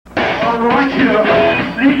like you,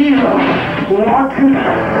 need you, want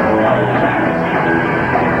you.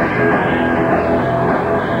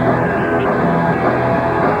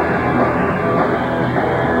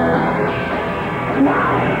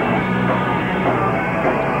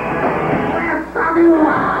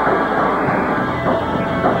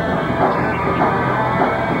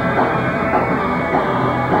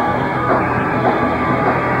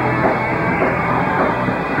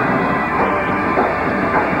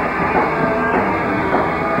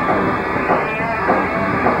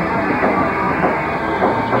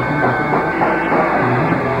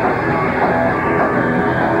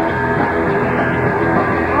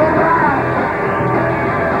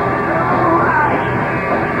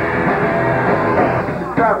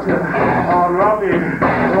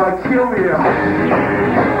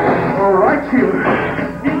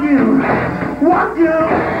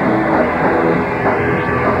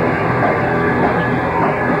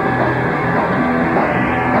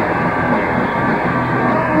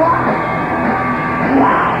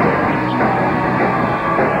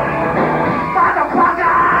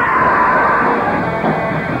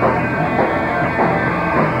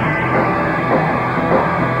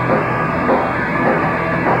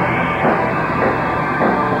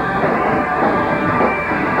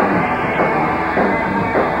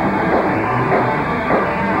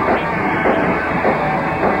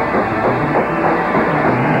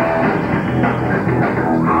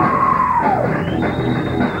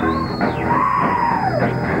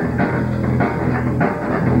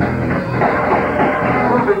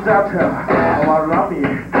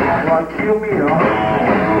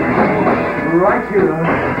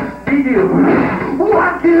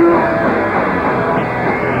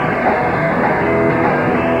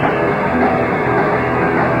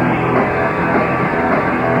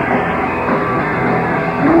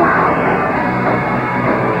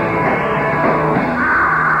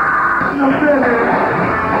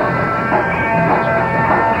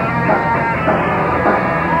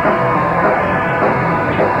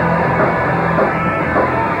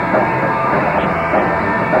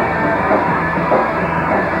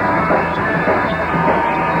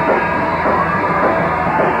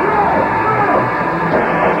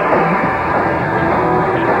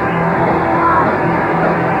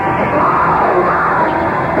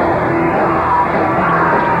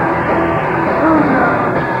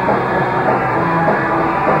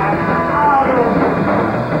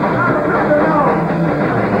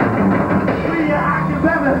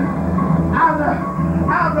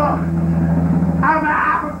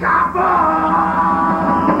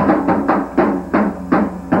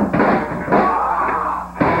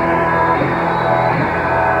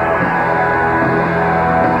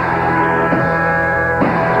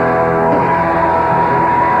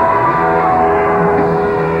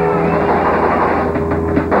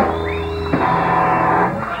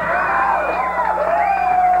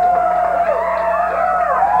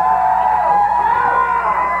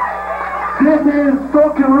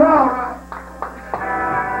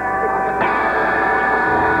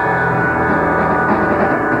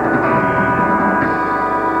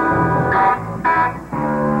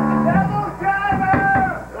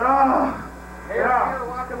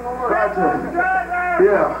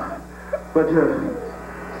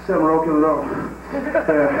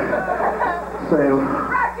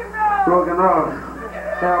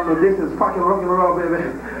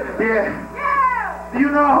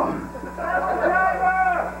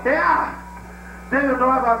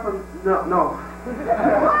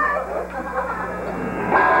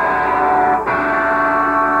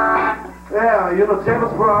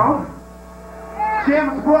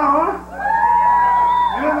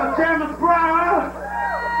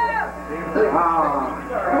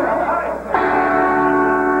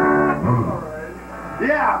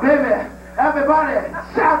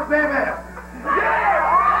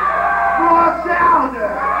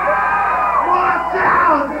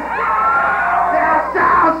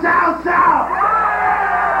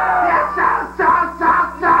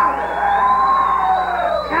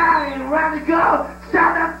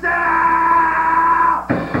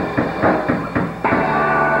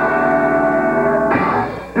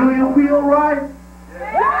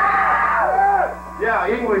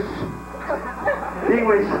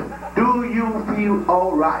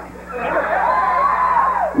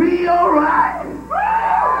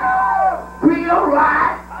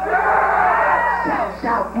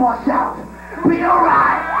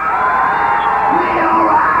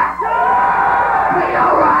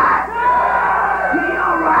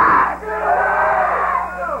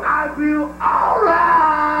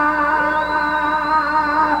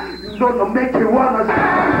 Gonna make you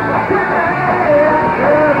wanna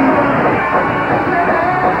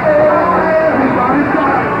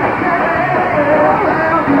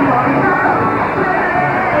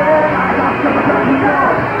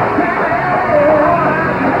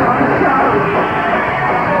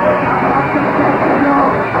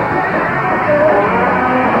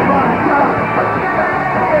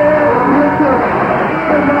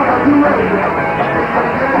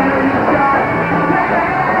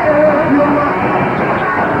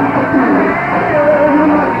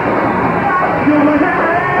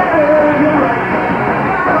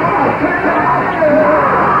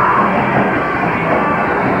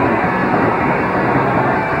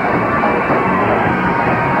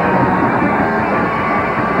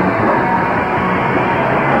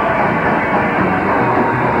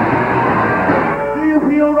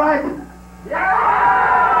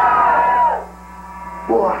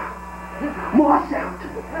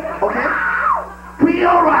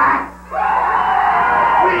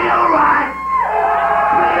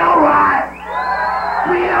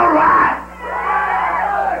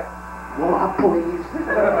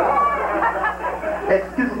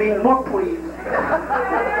me more, please.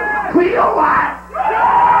 Be alright. Be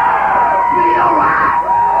alright.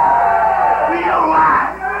 Be alright.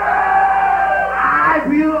 I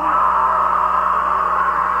feel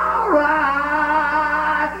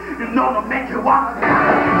alright. You know to make you walk.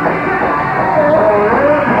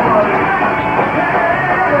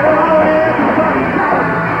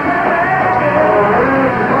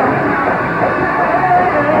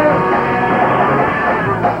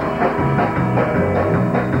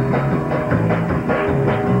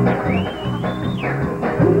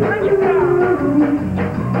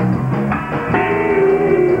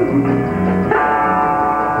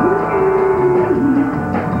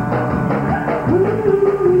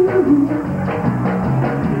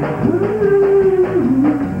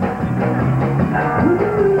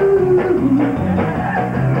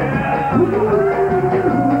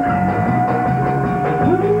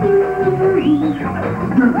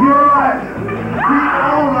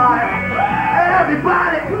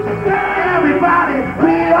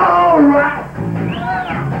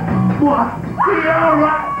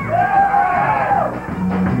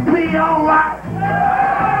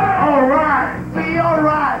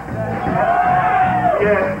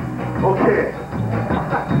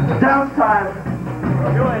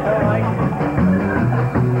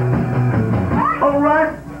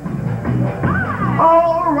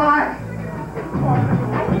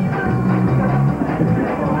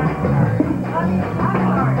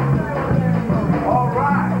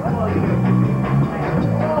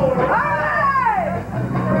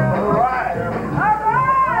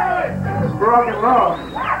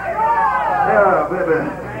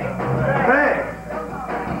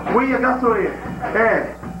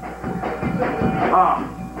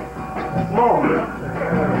 Small,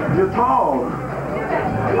 you're tall.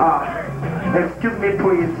 Excuse me,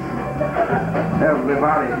 please.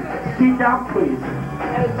 Everybody, sit down, please.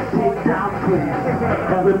 Sit down, please.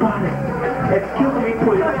 Everybody, excuse me,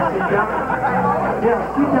 please. Sit down. Yeah,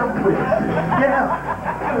 sit down, please.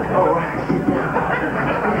 Yeah. All right, sit down.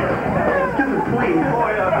 Excuse me, please.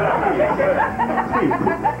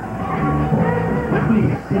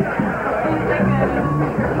 Please sit down.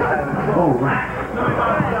 All right.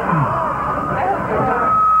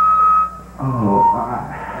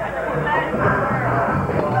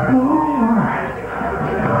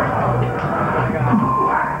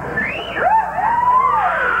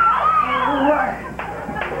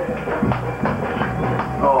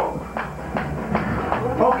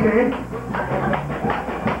 Okay.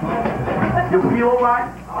 You feel all right?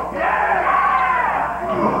 Yeah!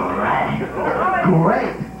 All right.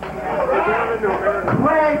 Great.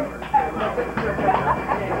 Great.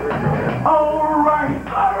 All right.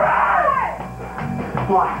 All right.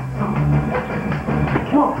 What?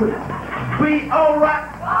 Come on, please. Be all right.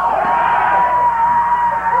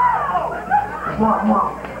 All right. Come on.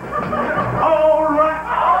 All right.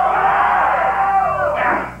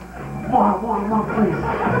 One, please.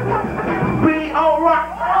 Be all right.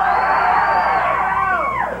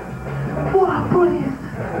 One, please.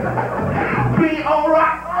 Be all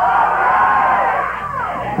right.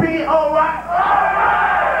 Be all right.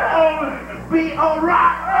 Be all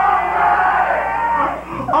right.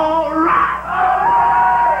 All right.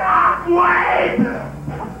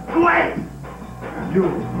 Great. You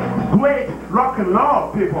great rock and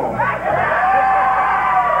roll people.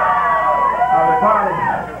 Everybody.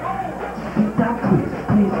 Sit down, please.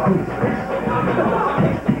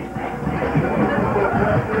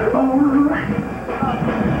 All right.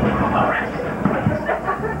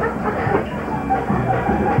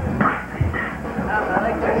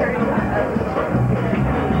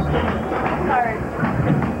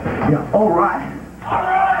 Yeah, all right.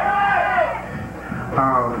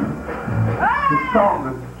 The song,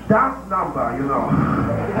 the dance number, you know.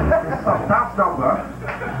 The song, dance number.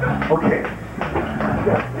 Okay.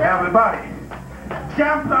 Everybody.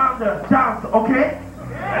 Jump on the dance, okay?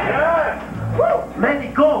 Yeah. Woo. Let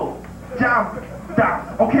it go. Jump,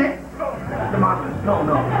 dance, okay? Come on. No.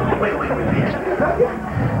 Wait.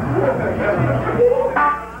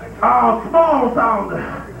 Oh, small sound.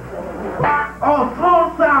 Oh, slow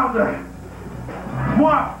sound.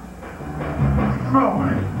 More. Slow.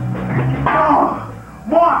 Oh,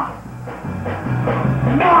 more.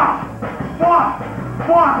 More.